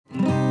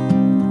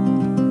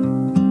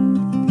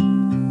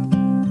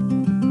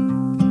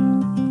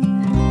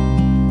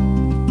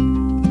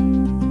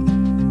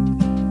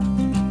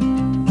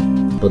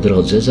Po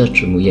drodze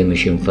zatrzymujemy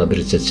się w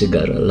fabryce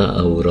cygar La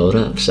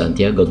Aurora w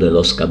Santiago de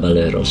los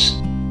Caballeros.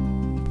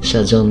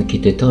 Sadzonki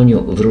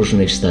tytoniu w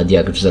różnych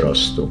stadiach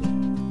wzrostu.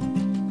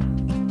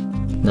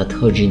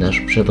 Nadchodzi nasz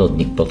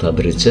przewodnik po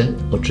fabryce,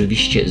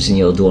 oczywiście z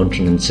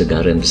nieodłącznym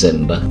cygarem w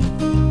zębach.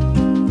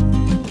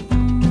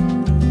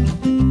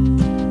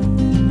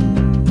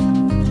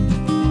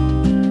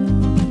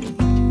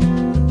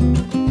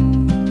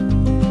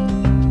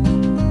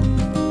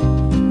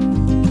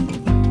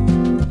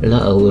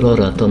 La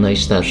Aurora to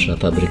najstarsza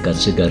fabryka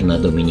cygar na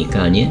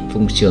Dominikanie,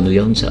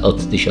 funkcjonująca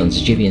od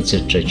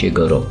 1903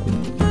 roku.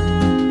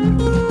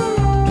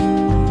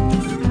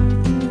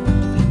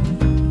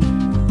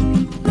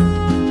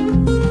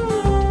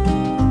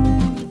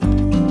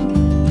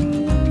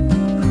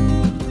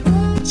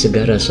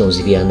 Cygara są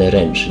zwijane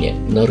ręcznie.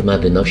 Norma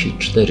wynosi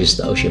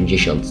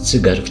 480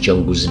 cygar w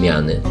ciągu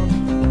zmiany.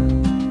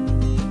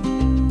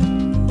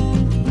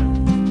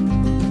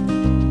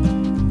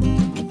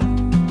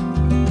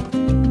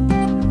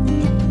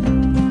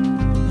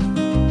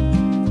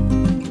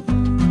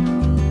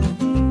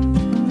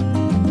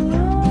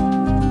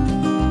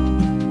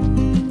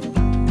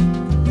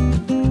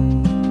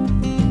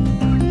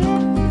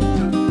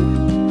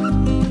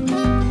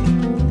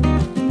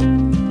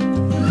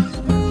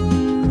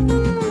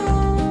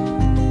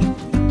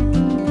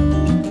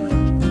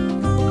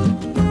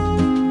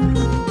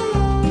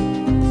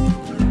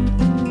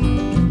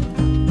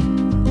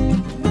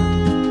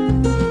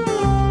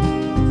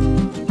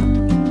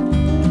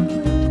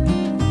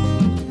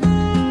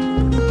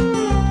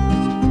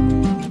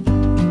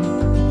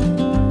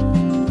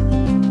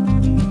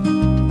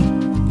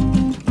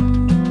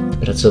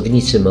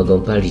 Pracownicy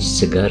mogą palić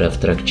cygara w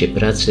trakcie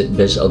pracy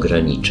bez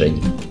ograniczeń.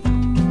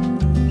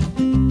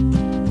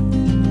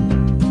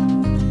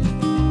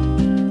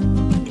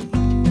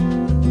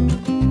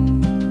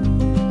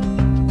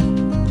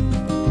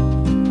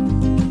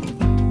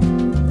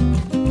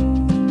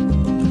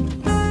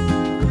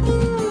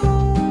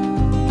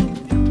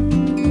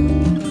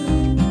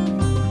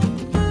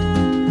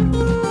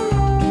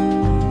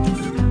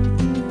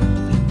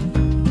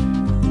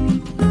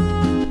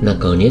 Na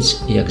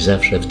koniec, jak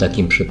zawsze w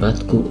takim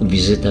przypadku,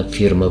 wizyta w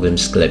firmowym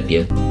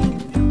sklepie.